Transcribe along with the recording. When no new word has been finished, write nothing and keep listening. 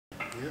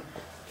Yeah.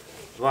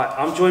 Right,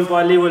 I'm joined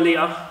by Leroy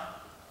Lita,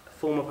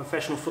 former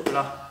professional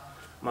footballer,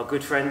 my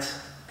good friend,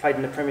 played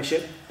in the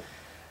Premiership.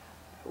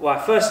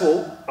 Right, first of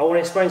all, I want to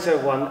explain to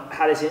everyone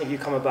how this interview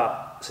come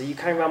about. So you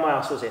came around my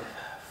house, what was it,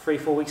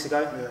 3-4 weeks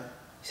ago? Yeah. You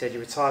said you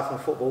retired from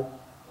football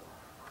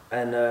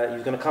and you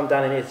were going to come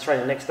down in here to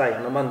train the next day,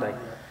 on a Monday.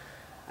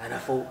 Yeah. And I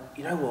thought,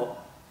 you know what,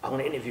 I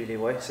want to interview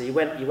Leroy. So you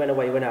went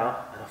away, you went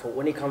out, and I thought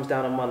when he comes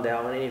down on Monday,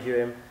 I want to interview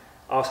him,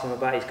 ask him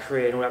about his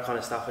career and all that kind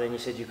of stuff, and then you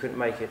said you couldn't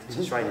make it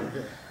to training.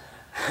 Yeah.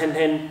 And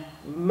then,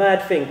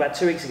 mad thing, about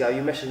 2 weeks ago,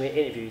 you messaged me an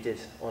interview you did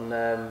on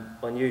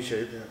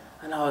YouTube, Yeah.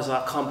 and I was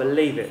like, I can't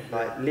believe it,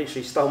 like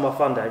literally stole my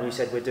thunder, and you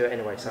said we'd do it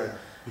anyway, so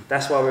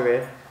that's why we're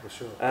here. For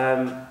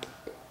sure.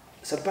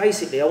 So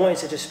basically, I wanted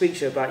to just speak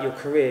to you about your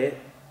career,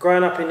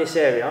 growing up in this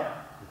area,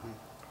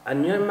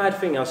 and you know, mad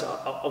thing,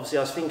 obviously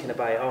I was thinking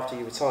about it after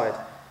you retired.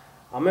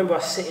 I remember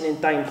us sitting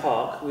in Dane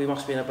Park, we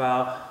must have been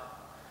about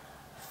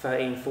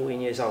 13,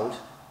 14 years old,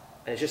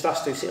 and it's just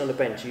us two sitting on the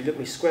bench. You looked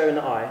me square in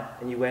the eye,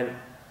 and you went,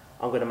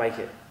 I'm going to make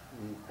it.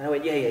 And I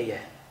went, yeah,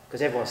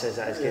 because everyone says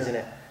that as kids,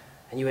 innit?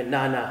 And you went,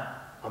 nah,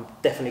 I'm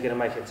definitely going to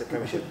make it to the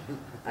Premiership.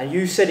 And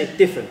you said it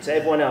different to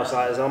everyone else,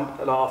 like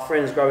our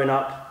friends growing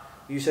up,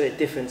 you said it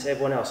different to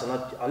everyone else. And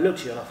I looked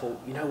at you and I thought,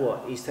 you know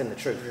what, he's telling the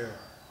truth. Yeah.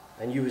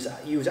 And you was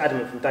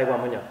adamant from day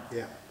one, weren't you?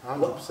 Yeah,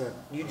 100%.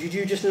 Did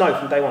you just know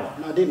from day one?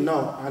 No, I didn't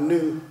know. I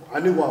knew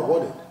what I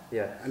wanted.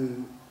 Yeah.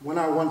 And when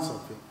I want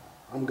something,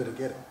 I'm going to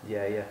get it.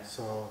 Yeah.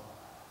 So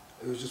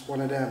it was just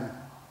one of them.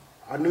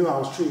 I knew I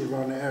was treated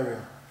around the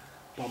area,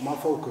 but my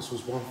focus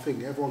was one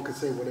thing. Everyone could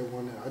say what they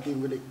wanted. I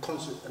didn't really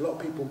concentrate. A lot of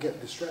people get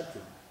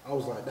distracted. I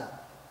was like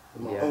that,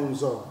 in my own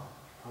zone.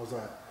 I was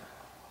like,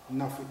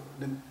 nothing.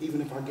 Then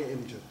even if I get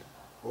injured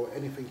or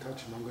anything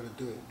touching, I'm going to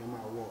do it no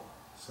matter what.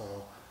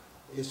 So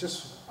it's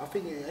just, I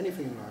think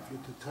anything in life,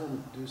 you're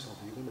determined to do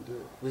something, you're going to do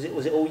it.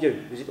 Was it all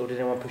you? Or did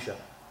anyone push you?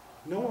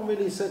 No one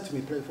really said to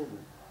me, play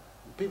football.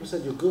 People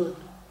said, you're good,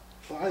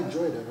 but I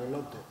enjoyed it, I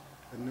loved it.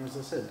 And as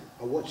I said,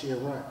 I watch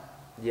Ian Wright.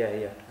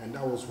 Yeah. And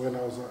that was when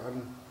I was like,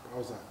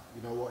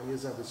 you know what, he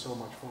is having so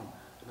much fun.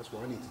 That's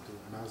what I need to do.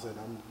 And I said,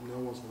 no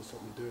one's going to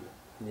stop me doing it.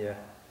 Yeah.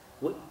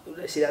 Well,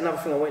 let's see, another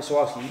thing I wanted to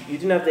ask you, you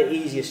didn't have the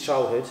easiest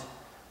childhood.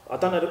 I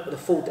don't know the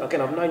full,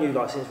 again, I've known you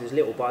like since we was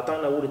little, but I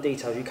don't know all the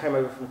details. You came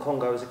over from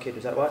Congo as a kid,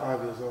 was that right?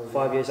 5 years old.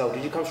 5 years old.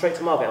 Did you come straight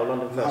to Margate or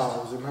London first? No, I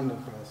was in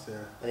London first,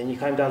 yeah. And then you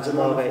came down to I was in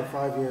London Margate?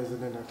 for 5 years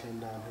and then I came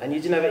down here. And you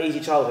didn't have an easy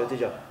childhood, did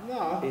you? No,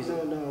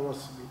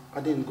 I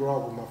didn't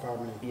grow up with my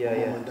family. Yeah,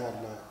 my mum and dad,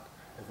 like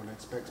everyone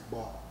expects,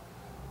 but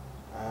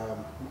I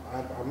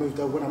moved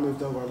over, when I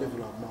moved over, I lived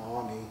with like my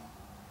auntie,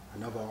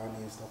 another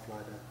auntie and stuff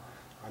like that.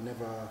 I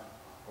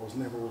was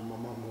never with my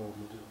mum or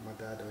my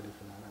dad or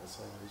anything like that,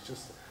 so it's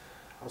just,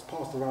 I was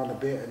passed around a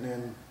bit and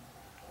then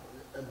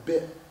a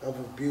bit of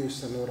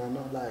abuse and all that,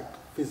 not like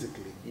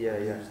physically. Yeah.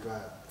 Abused,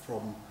 like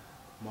from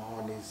my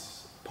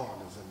auntie's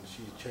partners, and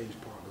she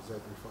changed partners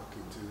every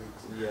fucking 2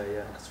 weeks.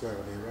 Yeah. I can swear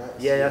on here, right?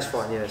 Yeah, that's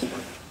fine, that's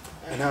fine.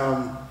 And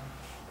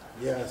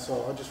so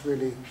I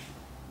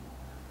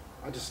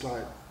just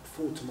like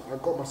thought to I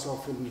got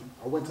myself in,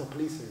 I went to a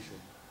police station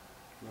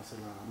and I said,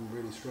 like, I'm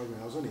really struggling.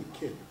 I was only a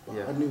kid, but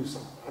I knew it was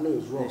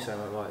wrong. You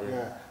sound right,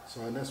 yeah.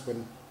 So and that's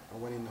when I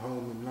went in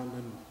home in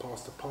London,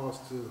 past to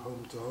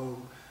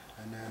home,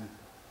 and then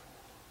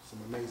some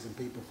amazing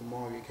people from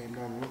Margate came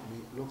down and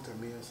looked at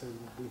me and said,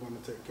 we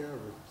want to take care of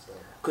him.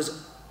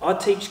 Because I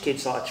teach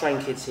kids, like I train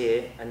kids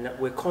here, and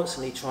we're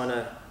constantly trying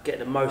to get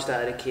the most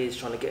out of the kids,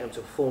 trying to get them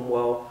to perform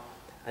well.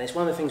 And it's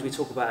one of the things we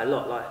talk about a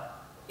lot, like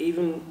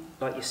even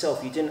like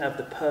yourself, you didn't have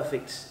the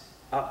perfect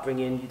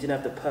upbringing, you didn't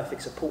have the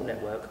perfect support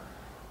network,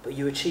 but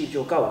you achieved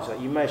your goals.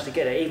 Like you managed to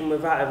get there, even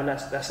without having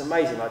that's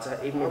amazing. Like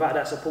even without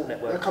that support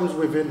network. That comes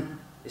within.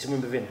 It's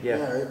within, yeah.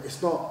 Yeah,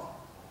 it's not.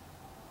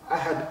 I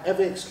had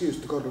every excuse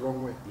to go the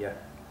wrong way. Yeah.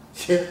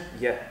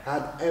 Yeah. I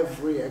had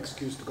every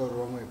excuse to go the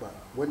wrong way, but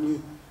when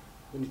you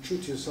true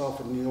to yourself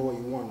and you know what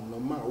you want, no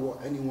matter what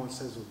anyone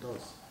says or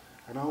does,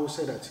 and I always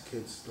say that to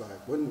kids.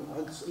 Like when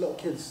a lot of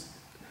kids,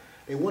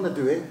 they want to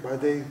do it, but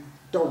they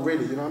don't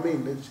really. You know what I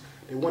mean?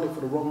 They want it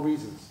for the wrong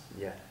reasons.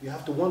 Yeah. You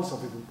have to want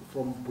something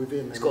from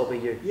within. It's got to be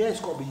you. Yeah,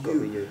 it's got to be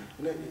you. You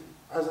know,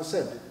 as I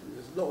said,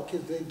 there's a lot of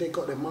kids. They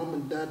got their mum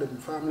and dad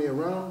and family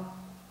around,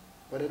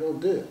 but they don't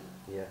do it.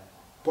 Yeah.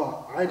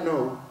 But I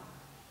know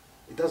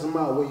it doesn't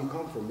matter where you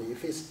come from.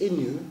 If it's in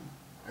you,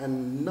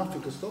 and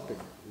nothing can stop it.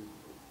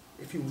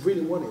 If you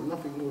really want it,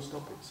 nothing will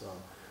stop it. So,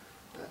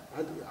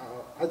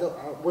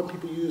 when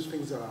people use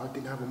things like I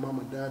didn't have a mum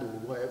and dad or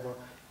whatever,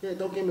 yeah,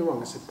 don't get me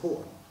wrong, it's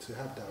important to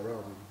have that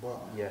around you.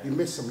 But you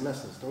miss some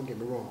lessons, don't get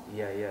me wrong.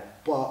 Yeah.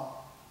 But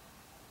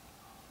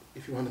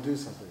if you want to do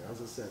something,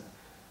 as I said,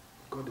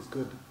 God is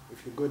good.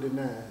 If you're good in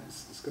there,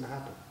 it's going to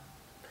happen.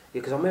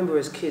 Yeah, because I remember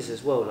as kids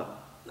as well, like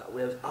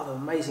there was other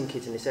amazing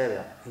kids in this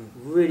area,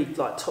 really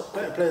like top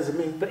better players than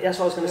me. But that's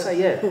what I was going to say.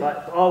 Yeah,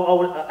 like I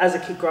would, as a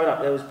kid growing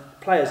up, there was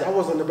players. I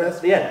wasn't the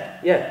best. Yeah.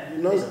 You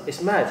know that.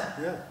 It's mad.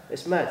 Yeah,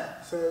 it's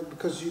mad. So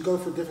because you go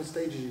through different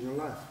stages in your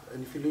life,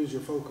 and if you lose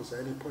your focus at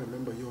any point,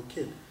 remember you're a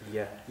kid.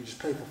 Yeah. You just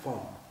play for fun,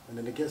 And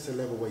then it gets to a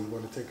level where you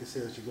want to take it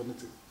serious. You're going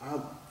to.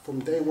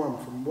 From day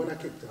one, from when I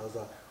kicked it, I was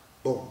like,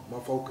 boom, my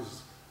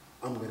focus.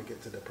 I'm going to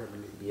get to the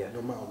Premier League,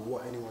 no matter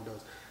what anyone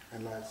does.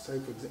 And like, say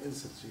for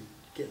instance, you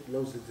get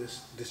loads of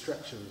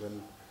distractions,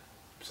 and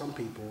some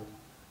people,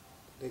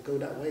 they go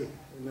that way.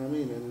 You know what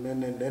I mean?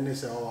 And then they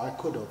say, oh, I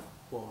could have.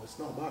 Well, it's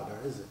not about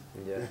that, is it?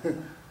 Yeah.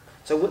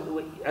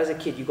 So as a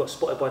kid, you got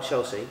spotted by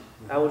Chelsea.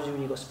 How old were you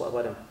when you got spotted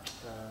by them?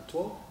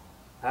 12.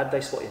 How did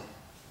they spot you?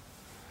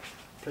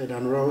 Played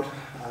down the road.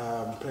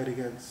 Played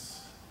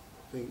against,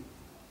 I think,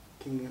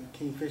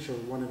 Kingfisher,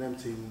 one of them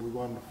team. We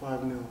won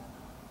 5-0.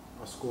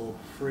 I scored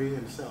 3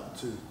 and set up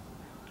 2.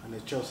 And the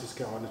Chelsea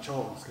scout and the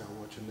Charlton scout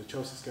watching. The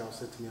Chelsea scout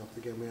said to me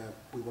after the game, yeah,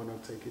 we want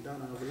to take it down.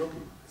 And I was lucky.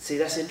 See,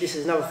 this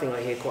is another thing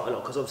I hear quite a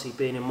lot, because obviously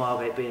being in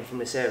Margate, being from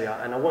this area,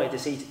 and I wanted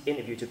this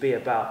interview to be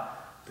about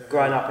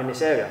growing up in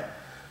this area.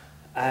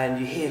 And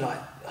you hear like,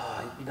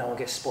 oh, no one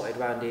gets spotted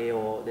around here,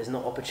 or there's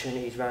not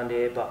opportunities around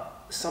here.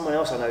 But someone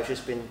else I know has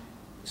just been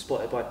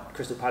spotted by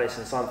Crystal Palace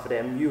and signed for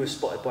them. You were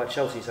spotted by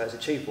Chelsea, so it's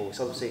achievable.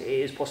 So obviously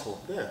it is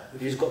possible. Yeah. You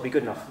just got to be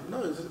good enough.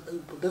 No,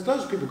 there's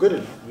loads of people good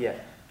enough. Yeah.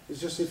 It's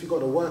just if you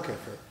got a work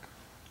ethic,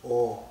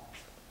 or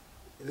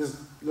there's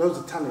loads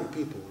of talented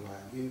people.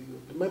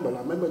 Like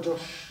remember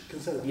Josh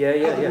Kinsella?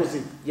 Yeah. Was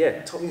he?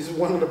 Yeah. He's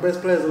one of the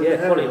best players in the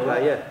area. Quality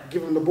player. Yeah.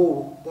 Give him the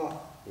ball, but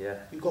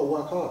you got to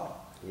work hard.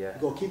 Yeah.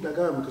 You got to keep that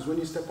going, because when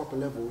you step up a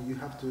level, you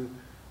have to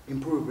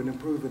improve and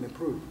improve and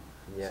improve.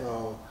 Yeah.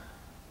 So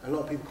a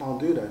lot of people can't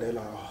do that. They're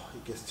like, oh,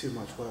 it gets too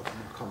much work and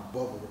I can't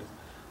bother with it.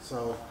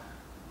 So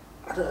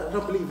I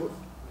don't believe it.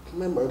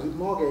 Remember,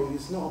 Margate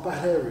is not a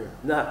bad area.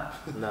 No.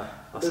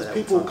 There's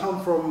people who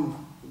come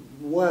from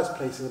worse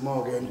places in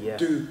Margate and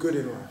do good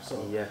in life.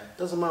 So it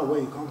doesn't matter where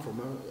you come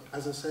from.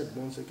 As I said,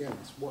 once again,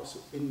 it's what's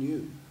in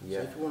you. Yeah.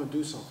 So if you want to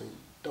do something,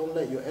 don't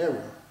let your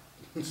area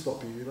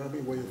stop you. You know what I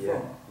mean? Where you're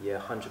from. Yeah,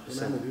 100%.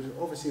 You know what I mean?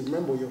 Obviously,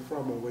 remember where you're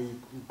from or where you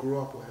grew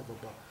up or whatever,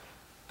 but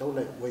don't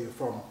let where you're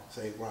from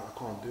say, right, I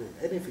can't do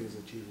it. Anything's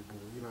achievable,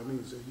 you know what I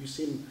mean? So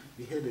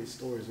you hear these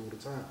stories all the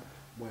time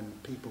when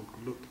people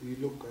you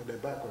look at their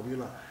background, you're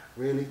like,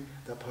 really?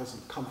 That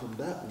person come from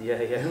that?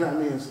 Yeah. You know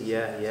what I mean?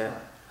 So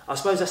I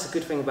suppose that's the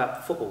good thing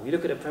about football. You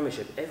look at the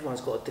Premiership,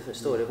 everyone's got a different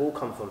story. They've all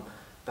come from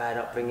bad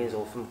upbringings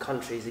or from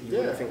countries that you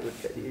wouldn't think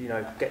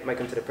would, make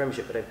them to the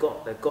Premiership, but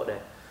they've got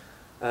there.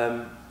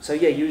 So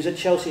you was at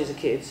Chelsea as a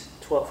kid,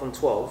 from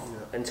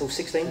 12 until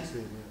 16?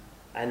 16,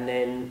 And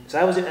then, so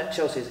how was it at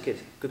Chelsea as a kid?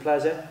 Good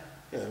players there?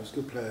 Yeah, it was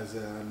good players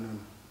there, and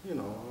I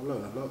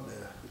learned a lot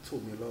there. It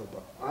taught me a lot,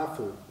 but I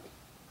thought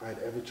I had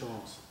every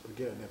chance of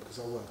getting there because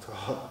I worked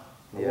hard.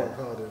 I worked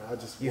hard,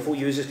 and You thought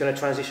you was just going to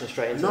transition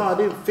straight into No, I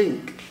didn't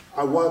think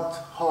I worked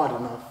hard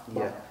enough,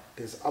 but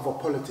there's other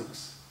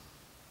politics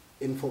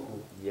in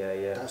football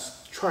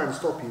that's trying to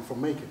stop you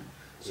from making it.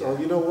 So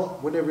you know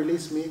what? When they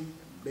released me,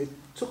 they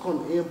took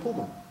on Ian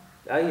Pullman.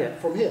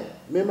 From here.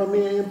 Remember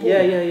me and Ian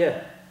Pullman?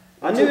 Yeah.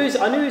 I knew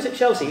he was at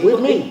Chelsea.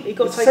 He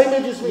got taken. Same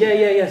age as me.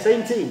 Yeah.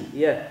 Same team.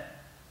 Yeah.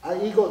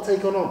 He got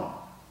taken on,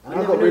 and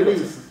I got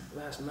released.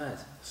 That's mad.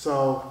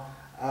 So,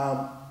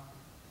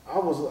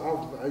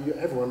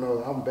 everyone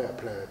knows I'm a better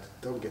player.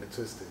 Don't get it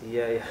twisted.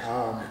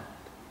 Yeah.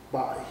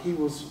 But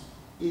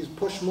he's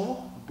pushed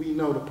more. We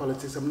know the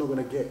politics. I'm not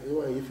going to get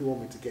if you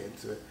want me to get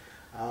into it.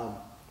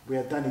 We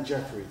had Danny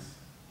Jeffries,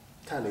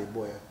 Tally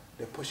boy.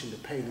 They're pushing the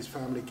pay in his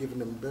family, giving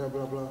them blah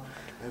blah blah.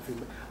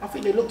 Everything. I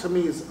think they looked at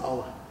me as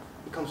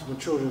he comes from a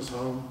children's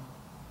home.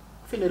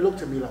 I think they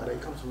looked at me like that. He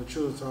comes from a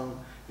children's home.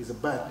 He's a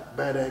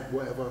bad egg,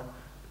 whatever.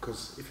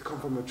 Because if you come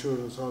from a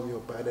children's home, you're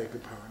a bad egg,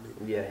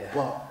 apparently. Yeah.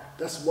 But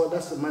that's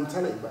the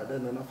mentality back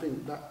then, and I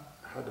think that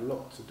had a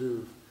lot to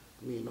do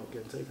with me not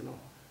getting taken on.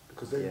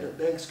 Because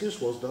their excuse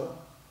was though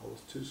I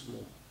was too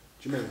small.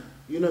 Do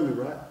you know me,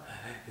 right?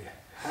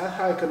 How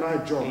high can I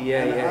jump?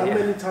 How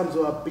many times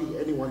do I beat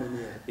anyone in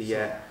the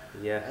air?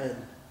 And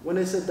when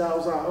they said that, I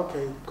was like,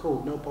 okay,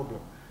 cool, no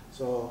problem.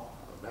 So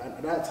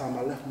at that time,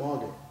 I left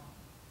Margate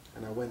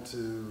and I went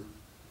to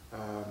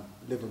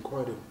live in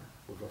Croydon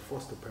with a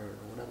foster parent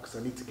or whatever, because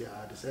I need to get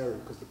out of this area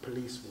because the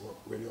police were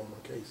really on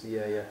my case.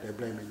 They're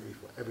blaming me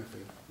for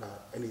everything, like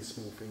any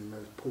small thing, they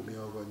pulled me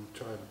over and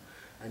tried.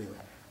 Anyway,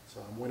 so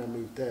when I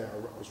moved there,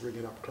 I was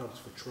ringing up clubs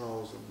for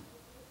trials and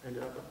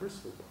ended up at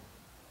Bristol.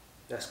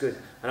 That's good.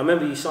 And I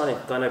remember you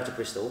going over to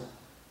Bristol,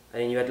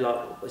 and then you had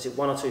was it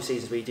 1 or 2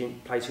 seasons where you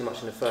didn't play too much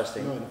in the first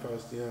team? No, in the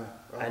first,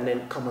 And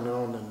then coming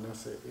on, and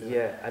that's it.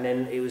 And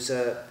then it was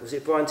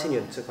it Brian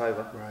Tinnion took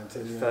over? Brian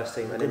Tinnion, first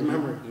team. And good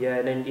memory.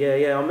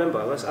 I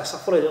remember. I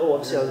followed it all.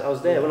 Obviously, I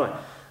was there, wasn't I?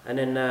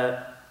 And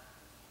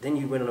then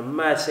you went on a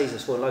mad season,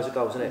 scoring loads of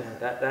goals, wasn't it?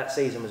 That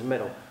season was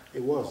mental.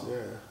 It was,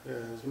 it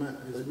was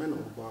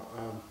mental, but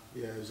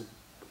it was a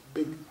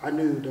big. I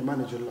knew the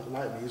manager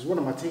liked me. He was one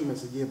of my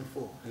teammates a year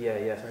before. So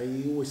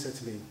he always said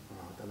to me,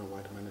 I don't know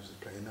why the manager's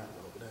playing that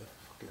over there.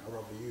 Fuck it, I'd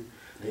rather you.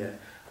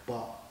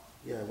 But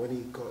when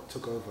he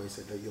took over, he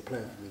said that you're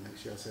playing for me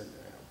next year. I said,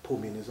 pull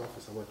me in his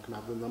office. I went, can I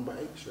have the number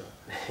 8 shirt?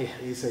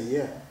 He said,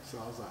 yeah. So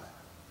I was like,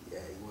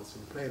 he wants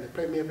me playing. They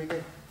play me every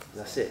game.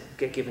 That's it.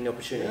 Get given the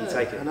opportunity, you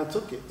take it. And I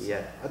took it.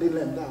 So I didn't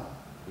let him down.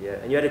 Yeah,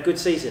 and you had a good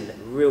season,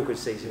 real good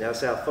season. I'll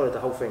say I followed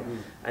the whole thing.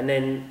 And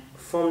then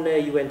from there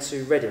you went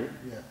to Reading,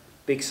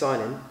 big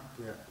signing.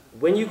 Yeah.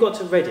 When you got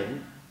to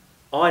Reading,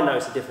 I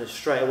noticed a difference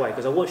straight away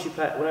because I watched you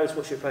play when I was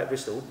watching you play at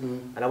Bristol,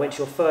 and I went to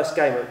your first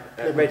game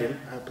at Reading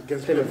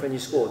against Plymouth when you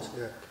scored.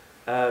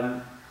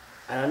 Yeah.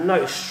 And I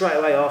noticed straight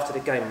away after the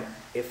game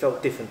it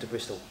felt different to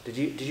Bristol. Did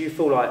you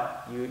feel like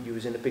you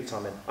was in the big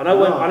time then?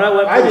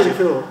 I didn't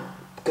feel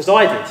because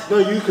I did. No,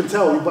 you can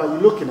tell by you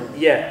looking at it.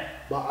 Yeah.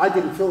 But I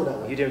didn't feel that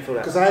way. You didn't feel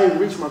that because I hadn't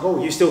reached my goal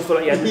yet. You still feel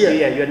like you had,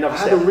 you had another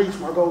step. I hadn't reached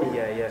my goal yet.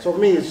 Yeah, yeah. So for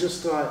me, it's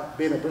just like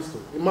being at Bristol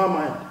in my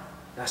mind.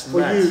 That's for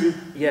mad. you.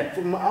 Yeah.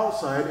 From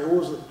outside, it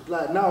was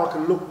like now I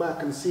can look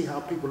back and see how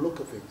people look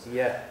at things.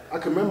 Yeah. I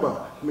can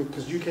remember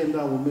because you came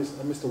down with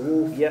Mr.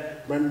 Wolf,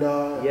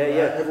 Brenda,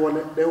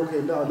 everyone. They all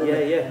came down.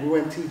 Then we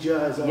went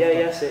TGIs after.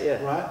 Yeah, that's it.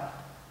 Yeah. Right.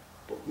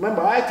 But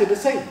remember, I acted the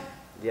same.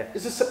 Yeah.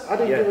 It's just I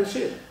didn't give a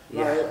shit.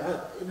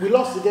 Like, we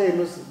lost the game.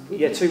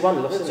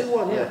 2-1 lost.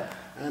 2-1. Yeah.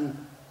 And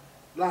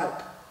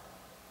like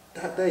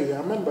that day, I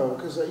remember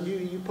because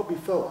you probably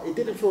felt it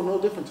didn't feel no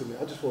different to me.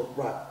 I just thought,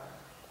 right,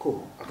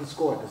 cool, I can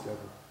score at this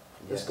level.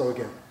 Let's go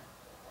again.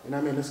 You know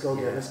what I mean? Let's go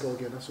again. Let's go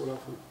again. That's what I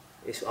thought.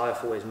 I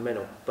thought it was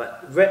mental.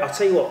 But I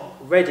tell you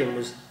what, Reading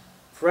was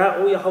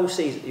throughout all your whole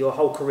season, your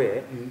whole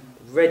career.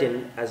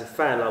 Reading, as a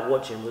fan, like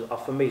watching, was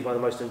for me one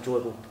of the most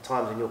enjoyable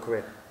times in your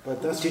career.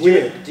 But that's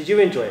weird. Did you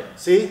enjoy it?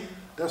 See,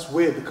 that's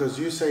weird because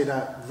you say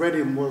that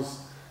Reading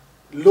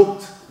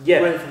looked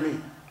great for me.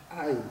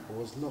 I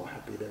was not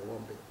happy there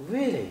one bit.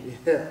 Really?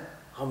 Yeah.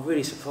 I'm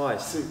really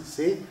surprised.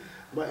 See?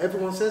 But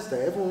everyone says that.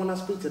 Everyone when I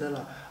speak to them,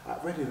 like,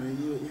 at Reading,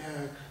 you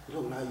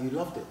look like you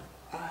loved it.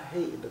 I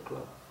hated the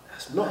club.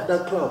 That's not mad.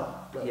 that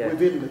club, but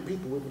within the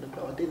people within the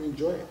club. I didn't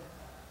enjoy it.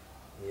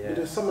 Yeah.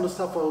 But some of the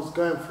stuff I was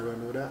going through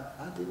and all that,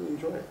 I didn't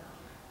enjoy it.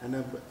 And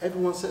then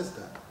everyone says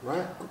that,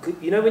 right?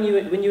 You know when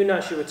you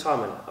announced your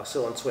retirement, I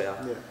saw it on Twitter.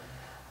 Yeah.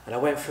 And I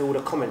went through all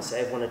the comments that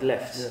everyone had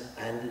left,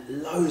 and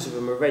loads of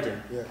them were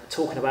Reading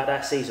talking about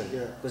that season.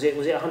 Yeah. Was it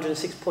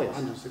 106 points?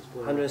 106 points.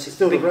 106.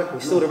 Still the record.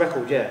 Still the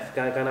record,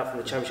 going up from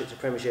the Championship to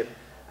Premiership,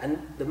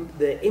 and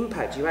the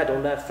impact you had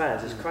on their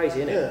fans is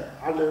crazy, isn't it?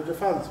 Yeah, and the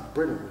fans are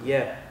brilliant.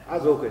 Yeah,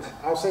 real good.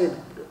 I'll say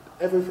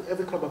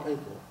every club I played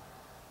for,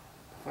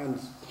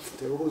 fans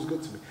they're always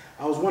good to me.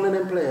 I was one of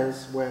them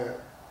players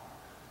where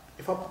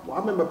I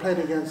remember playing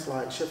against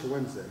like Sheffield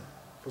Wednesday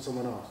for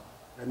someone else.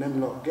 And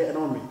them lot getting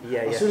on me.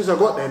 As soon as I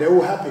got there, they're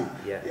all happy.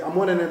 I'm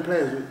one of them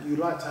players you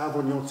like to have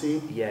on your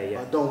team.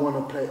 I don't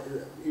want to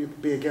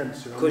be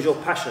against. Because you're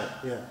passionate.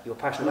 You're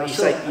passionate. Like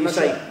you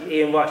say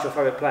Ian Wright's your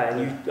favourite player,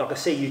 and I can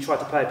see you try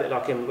to play a bit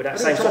like him with that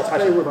same sort of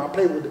passion. I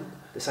play with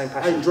the same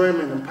passion.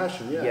 Enjoyment and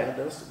passion.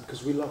 That's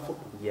because we love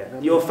football. Yeah,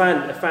 you're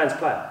a fan's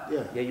player.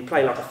 Yeah, you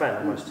play like a fan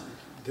almost.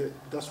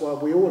 That's why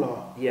we all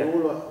are. We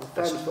all are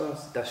fans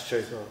first. That's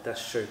true.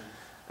 That's true.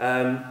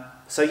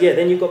 So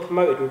then you got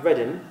promoted with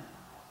Reading.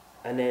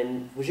 And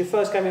then, was your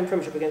first game in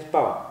Premiership against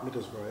Borough?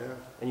 Middlesbrough, yeah.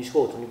 And you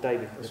scored on your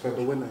debut? I scored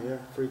the winner, yeah,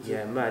 3-2.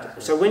 Yeah,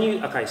 mad. So when you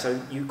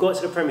got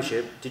to the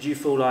Premiership, did you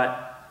feel like,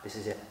 this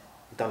is it,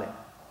 you've done it?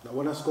 Now,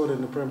 when I scored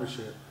in the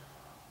Premiership,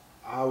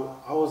 I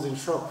was in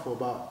shock for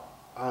about,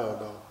 I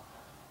don't know,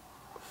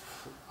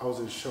 I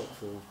was in shock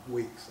for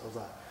weeks. I was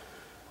like,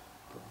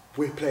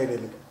 I'm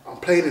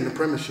playing in the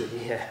Premiership.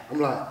 Yeah. I'm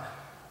like,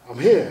 I'm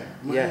here,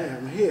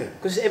 I'm here.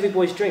 Because it's every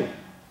boy's dream.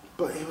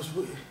 But it was,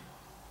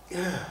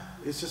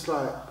 it's just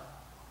like,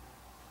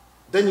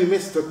 then you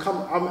miss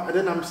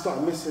then I'm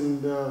starting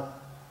missing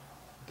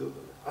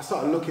I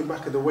started looking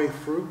back at the way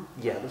through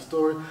the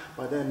story,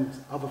 but then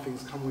other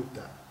things come with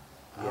that.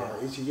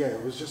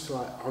 It was just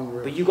like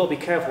unreal. But you got to be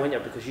careful, ain't you?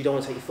 Because you don't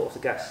want to take your foot off the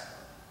gas.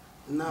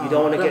 No, you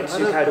don't want to get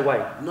too carried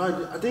away.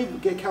 No, I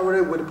didn't get carried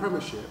away with the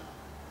Premiership.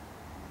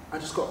 I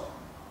was proud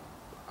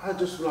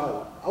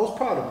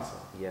of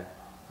myself. Yeah.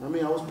 I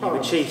mean, I was proud of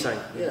myself. You achieved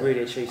something. You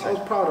really achieved something. I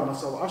was proud of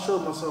myself. I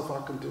showed myself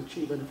I can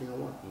achieve anything I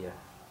want. Yeah.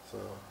 So,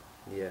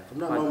 from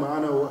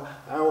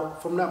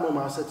that moment,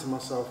 I said to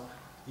myself,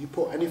 you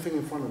put anything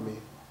in front of me,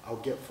 I'll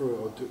get through it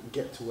or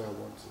get to where I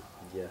want to.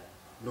 Yeah.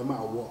 No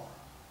matter what.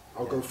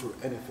 I'll go through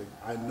anything.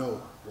 I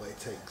know what it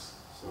takes.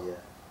 So. Yeah.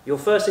 Your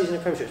first season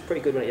in Premiership was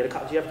pretty good, wasn't it?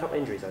 Did you have a couple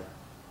of injuries though?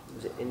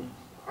 Was it in?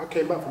 I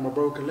came back from a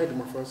broken leg in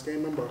my first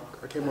game. Remember,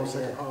 I came on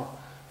second half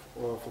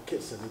for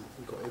Kitson.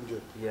 He got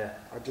injured. Yeah.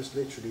 I just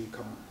literally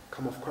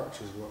come off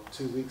crutches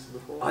 2 weeks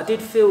before. I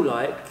did feel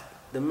like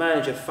the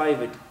manager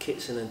favoured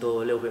Kitson and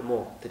Dore a little bit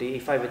more. He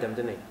favoured them,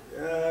 didn't he?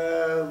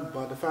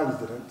 But the fans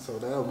didn't, so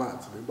that don't matter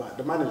to me. But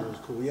the manager was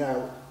cool.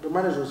 Yeah, the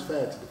manager was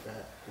fair, to be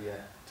fair. Yeah.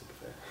 To be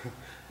fair.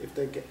 If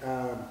they get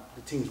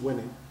the team's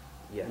winning,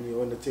 and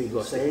you're on the team,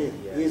 you stay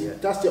in.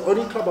 That's the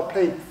only club I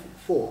played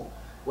for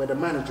where the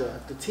manager,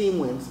 if the team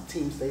wins, the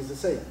team stays the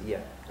same.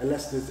 Yeah.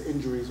 Unless there's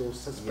injuries or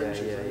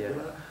suspensions. Yeah.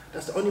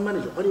 That's the only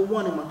manager, only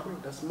one in my career.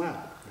 That's mad.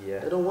 Yeah.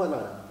 They don't work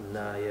like that.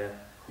 Nah, yeah.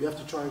 You have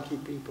to try and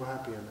keep people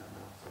happy in that now.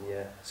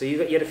 Yeah. So you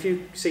had a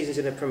few seasons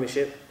in the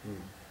Premiership.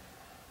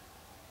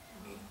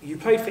 You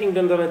played for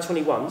England under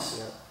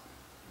 21s.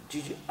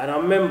 Yeah. And I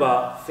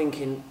remember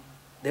thinking,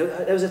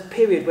 there was a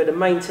period where the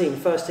main team,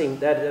 first team,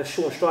 they had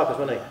short strikers,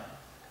 weren't they?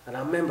 And I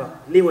remember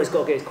Leroy's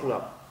got to get his call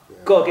up. Yeah.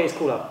 Got to get his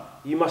call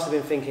up. You must have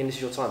been thinking this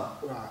is your time.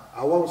 Right.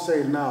 I won't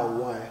say now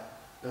why.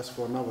 That's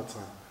for another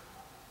time.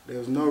 There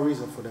was no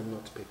reason for them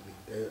not to pick me.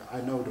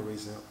 I know the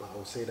reason, but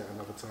I'll say that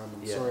another time.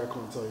 I'm sorry I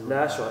can't tell you. No,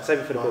 that's right. Save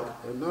it for the book.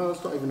 No,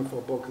 it's not even for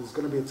a book. It's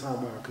going to be a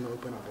time where I can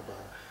open up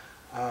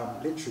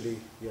about it. Literally,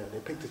 yeah, they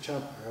picked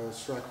a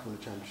striker from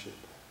the Championship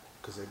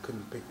because they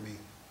couldn't pick me.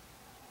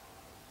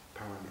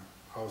 Apparently,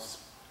 I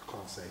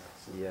can't say.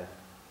 So. Yeah,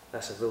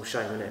 that's a real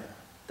shame, isn't it?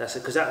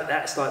 Because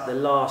that's like the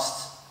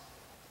last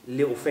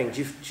little thing.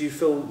 Do you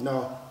feel?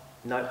 No.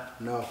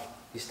 You're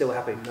still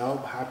happy? No,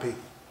 happy.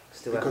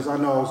 Still because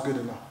happy. I know I was good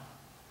enough.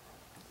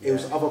 It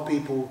was other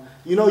people.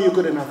 You know you're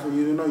good enough.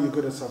 You know you're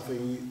good at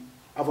something.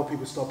 Other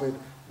people stop it.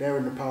 They're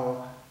in the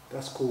power.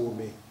 That's cool with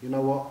me. You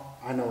know what?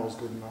 I know I was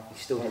good enough.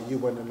 You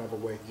went another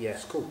way. Yeah.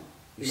 It's cool.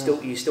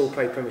 You still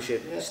played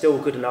Premiership. Yeah. Still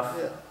good enough.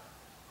 Yeah.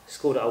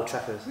 Scored at Old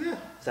Trafford. Yeah.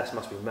 That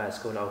must be mad.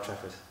 Scoring at Old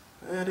Trafford.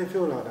 I didn't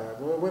feel like that.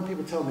 When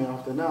people tell me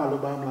after, now I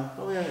look back, I'm like,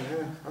 oh yeah,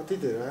 I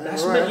did it. Right?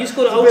 That's right. You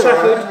scored at Old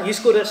Trafford. You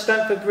scored at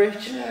Stamford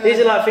Bridge. Yeah. These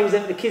are like things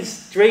that the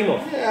kids dream of.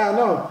 Yeah, I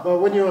know. But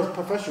when you're a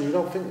professional, you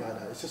don't think like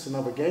that. It's just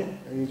another game,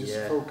 and you just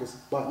focus.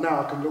 But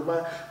now I can look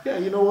back. Yeah,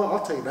 you know what?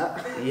 I'll take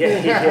that.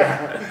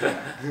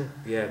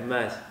 Yeah,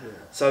 mad. Yeah.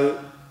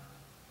 So,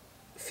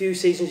 few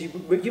seasons you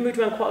moved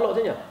around quite a lot,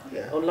 didn't you?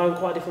 Yeah. On loan,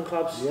 quite different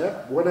clubs.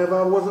 Yeah. Whenever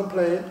I wasn't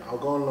playing, I'll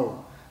go on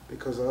loan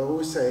because I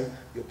always say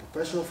you're a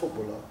professional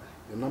footballer.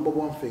 Your number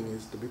one thing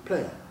is to be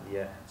playing.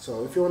 Yeah.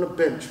 So if you're on a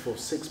bench for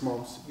 6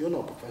 months, you're not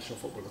a professional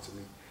footballer to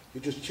me.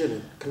 You're just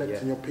chilling,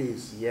 collecting your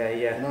P's. Yeah.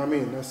 You know what I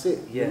mean? That's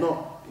it. Yeah.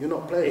 You're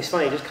not playing. It's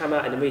funny. It just came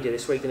out in the media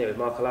this week, didn't it, with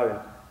Michael Owen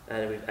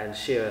and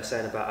Shearer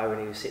saying about Owen.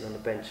 He was sitting on the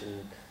bench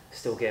and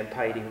still getting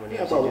paid even when he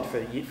was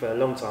injured for a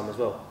long time as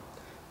well.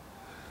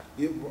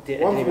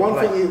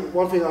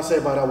 One thing I say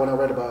about that when I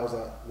read about it, I was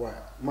like, right,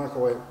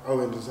 Michael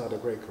Owen has had a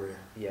great career.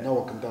 Yeah. No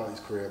one can doubt his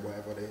career,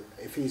 whatever.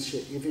 If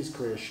his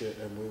career is shit,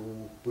 then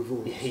we've all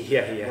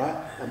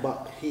right?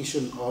 But he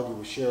shouldn't argue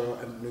with Shearer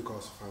and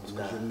Newcastle fans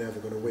because you're never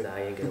going to win. Nah,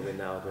 he ain't going to win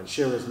that argument.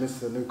 Shearer's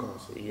Mr.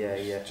 Newcastle.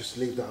 Yeah. Just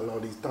leave that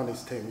alone. He's done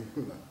his thing.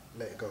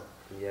 Let it go.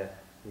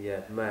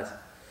 Yeah, mad.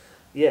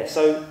 Yeah,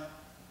 so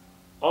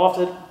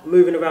after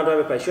moving around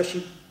over the place, you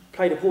actually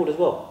played abroad as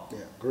well? Yeah,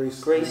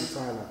 Greece.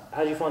 Thailand.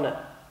 How did you find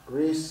that?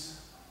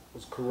 Greece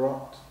was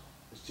corrupt.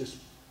 It's just a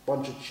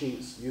bunch of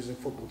cheats using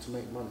football to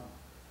make money.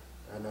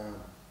 And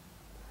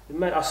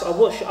I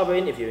watched your other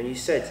interview and you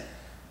said,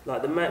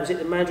 like the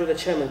manager or the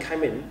chairman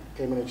came in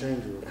the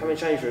change room. Came in the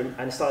change room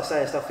and started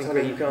saying stuff in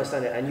Greek, you can't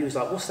understand it, and you was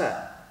like, what's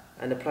that?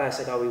 And the player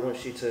said, oh, we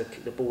want you to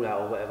kick the ball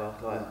out or whatever.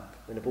 Like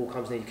when the ball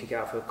comes in, you kick it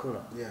out for a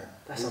corner. Yeah.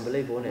 That's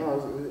unbelievable, isn't it?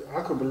 No,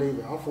 I couldn't believe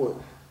it. I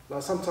thought,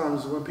 like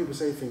sometimes when people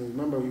say things,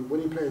 remember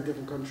when you play in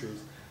different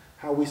countries,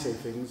 how we say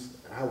things,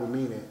 how we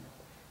mean it.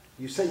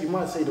 You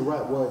might say the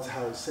right words,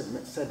 how it's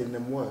said in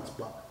them words,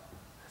 but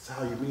it's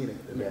how you mean it.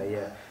 Isn't it?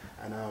 Yeah.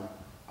 And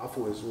I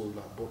thought it was all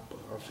like, but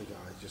I think he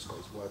just got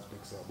his words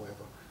mixed up,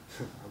 whatever.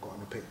 I got on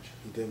the pitch,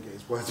 he didn't get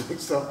his words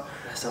mixed up.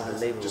 That's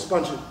unbelievable. Just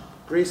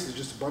Greece is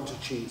just a bunch of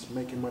cheats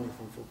making money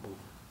from football.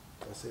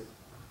 That's it.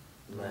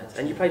 Mad.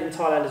 And you played in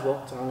Thailand as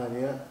well?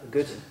 Thailand, yeah.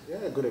 Good?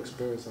 Yeah, good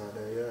experience out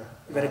there, yeah.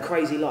 You've had a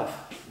crazy life.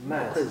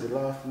 Mad. Crazy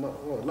life.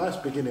 Life's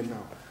beginning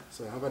now.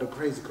 So I've had a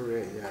crazy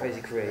career, yeah.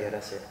 Crazy career, yeah,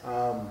 that's it.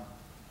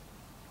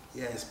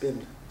 Yeah, it's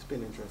been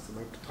interesting.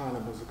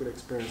 Thailand was a good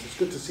experience. It's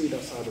good to see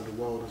that side of the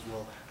world as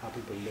well, how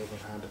people live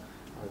and how they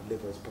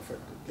live as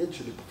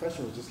literally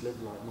professionals just live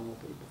like normal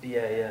people.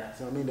 Yeah.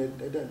 So I mean,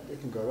 they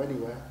can go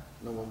anywhere.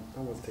 No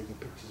one's taking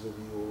pictures of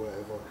you or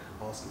whatever,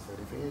 asking for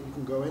anything. Yeah, you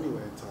can go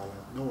anywhere in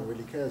Thailand. No one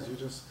really cares. You're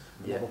just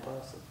another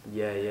person.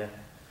 Yeah.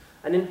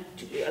 And then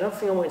another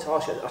thing I wanted to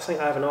ask you, I think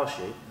I haven't asked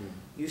you.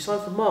 You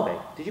signed for Margate.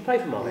 Did you play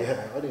for Margate?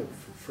 Yeah, I did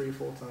 3-4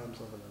 times, something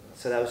like that.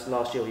 So that was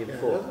last year or year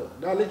before?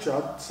 No,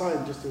 literally, I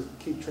signed just to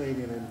keep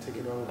training and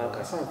taking over. Okay.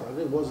 I signed, I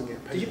really wasn't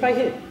getting paid. Did you play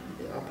here?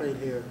 Yeah, I played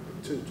here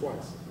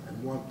twice,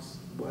 and once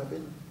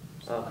Worthing.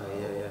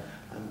 Okay, yeah.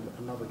 And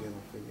another game, I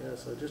think. Yeah,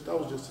 so that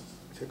was just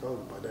to take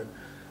over. But then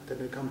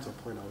it come to a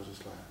point I was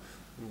just like,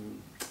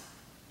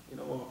 you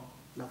know what?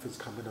 Nothing's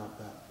coming up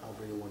that I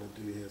really want to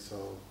do here.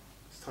 So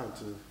it's time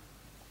to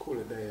call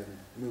it a day and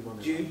move on.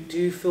 Do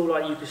you feel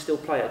like you can still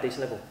play at a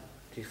decent level?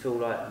 Do you feel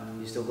like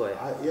you still got it?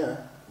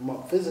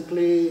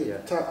 Physically,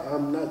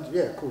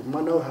 cool.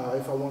 My know-how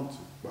if I want to,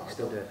 but I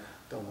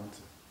don't want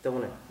to. Don't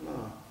want it?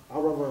 No,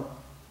 I'd rather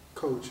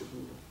coach.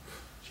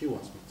 She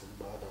wants me to,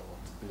 but I don't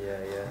want to.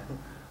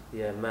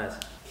 Yeah, mad.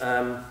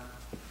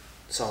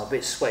 So I'm a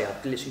bit sweaty.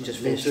 I've literally just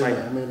finished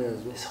training. I mean,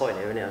 as well. It's hot in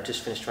here, isn't it? I've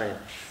just finished training.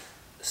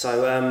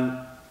 So,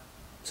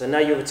 so now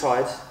you're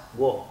retired.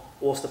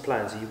 What's the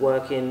plans? Are you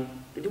working?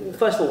 Well,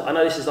 first of all, I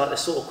know this is like the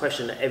sort of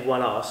question that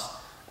everyone asks,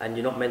 and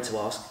you're not meant to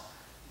ask.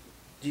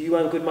 Did you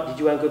earn good money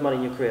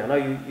in your career? I know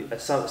you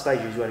at some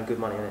stages you earning good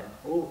money, innit?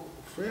 Oh,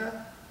 yeah.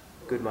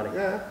 Good money.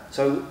 Yeah.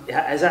 So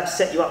has that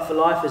set you up for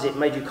life? Has it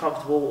made you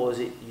comfortable, or is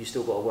it you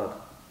still got to work?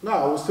 No,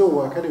 I will still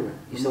work anyway.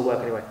 You still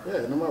work anyway?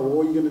 Yeah, no matter what,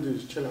 all you're going to do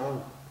is chill at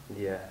home.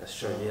 Yeah, that's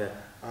true. Yeah.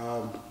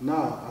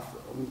 Now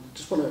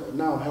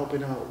I'm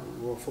helping out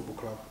with a football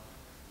club,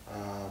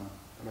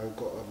 and I've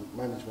got a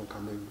management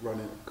company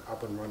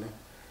up and running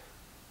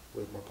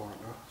with my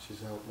partner.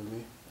 She's helping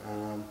me.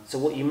 So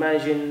what, you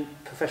managing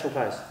professional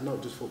players?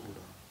 Not just football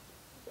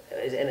though.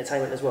 Is it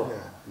entertainment as well?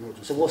 Yeah, not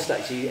just. So what's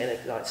that? Do you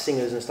like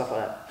singers and stuff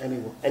like that?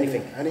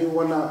 Anything.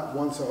 Anyone that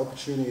wants an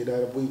opportunity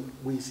that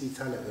we see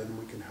talent in,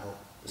 we can help.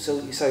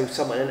 So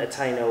someone, an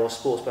entertainer or a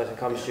sports person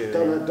comes to you.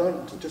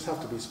 Don't just have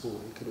to be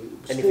sport. It could be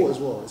anything. Sport as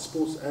well. It's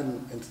sports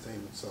and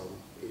entertainment. So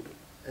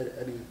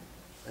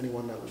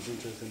anyone that was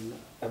interested in that.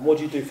 And what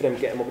do you do for them?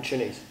 Get them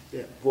opportunities.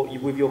 Yeah.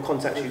 With your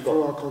contacts you've got.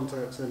 Through our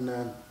contacts and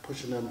then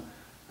pushing them,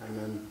 and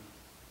then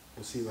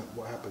we'll see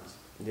what happens.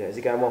 Yeah. Is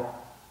it going well?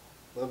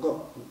 It's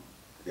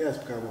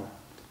going well.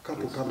 A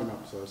couple coming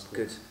up, so it's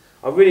good.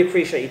 I really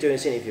appreciate you doing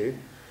this interview.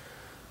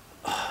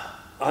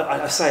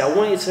 I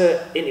wanted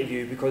to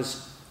interview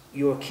because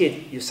you're a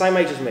kid, you're the same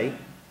age as me,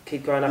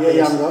 kid growing up year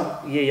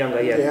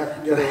younger,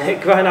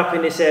 yeah. Growing up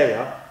in this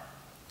area,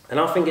 and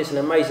I think it's an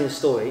amazing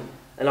story.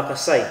 And like I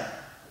say,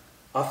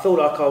 I feel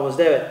like I was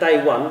there at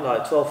day one,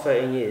 like 12,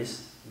 13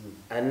 years,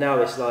 and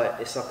now it's like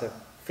a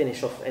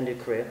finish off, end of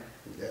career.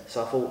 Yeah.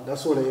 So I thought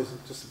that's all it is.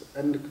 Just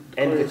end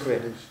of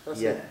career.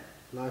 That's it.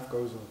 Life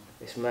goes on.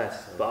 It's mad.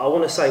 So. But I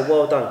want to say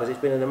well done, because it's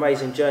been an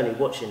amazing journey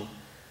watching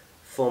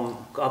from.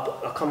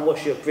 I come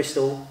watch you at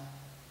Bristol,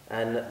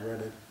 and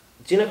Ready.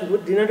 Do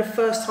you know the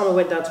first time I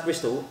went down to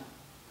Bristol,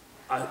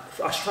 I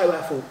straight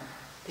away thought,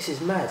 this is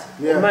mad.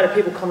 Yeah. The amount of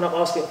people coming up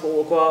asking for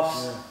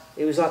autographs. Yeah.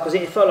 It was like, because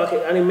it felt like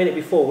only a minute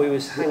before we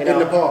was hanging out.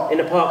 In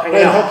the park,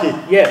 hanging out. Playing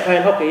hockey. Yeah,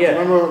 playing hockey, yeah.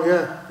 Remember,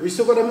 yeah. You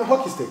still got them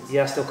hockey sticks?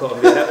 Yeah, I still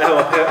got them.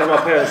 Yeah. At my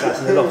parents' house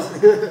in the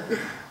loft.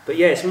 But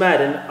yeah, it's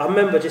mad. And I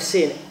remember just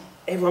seeing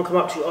everyone come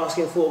up to you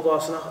asking for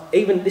autographs. And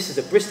even this is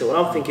at Bristol.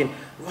 And I'm thinking,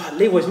 right,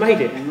 Leroy's made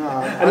it.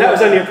 Nah, and that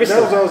was only at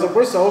Bristol. I was at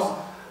Bristol.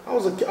 I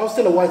was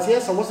still a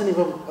YTS. I wasn't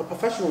even a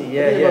professional. I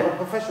didn't have a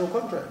professional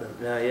contract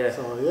then. Yeah.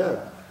 So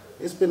yeah,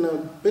 it's been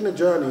a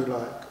journey.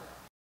 Like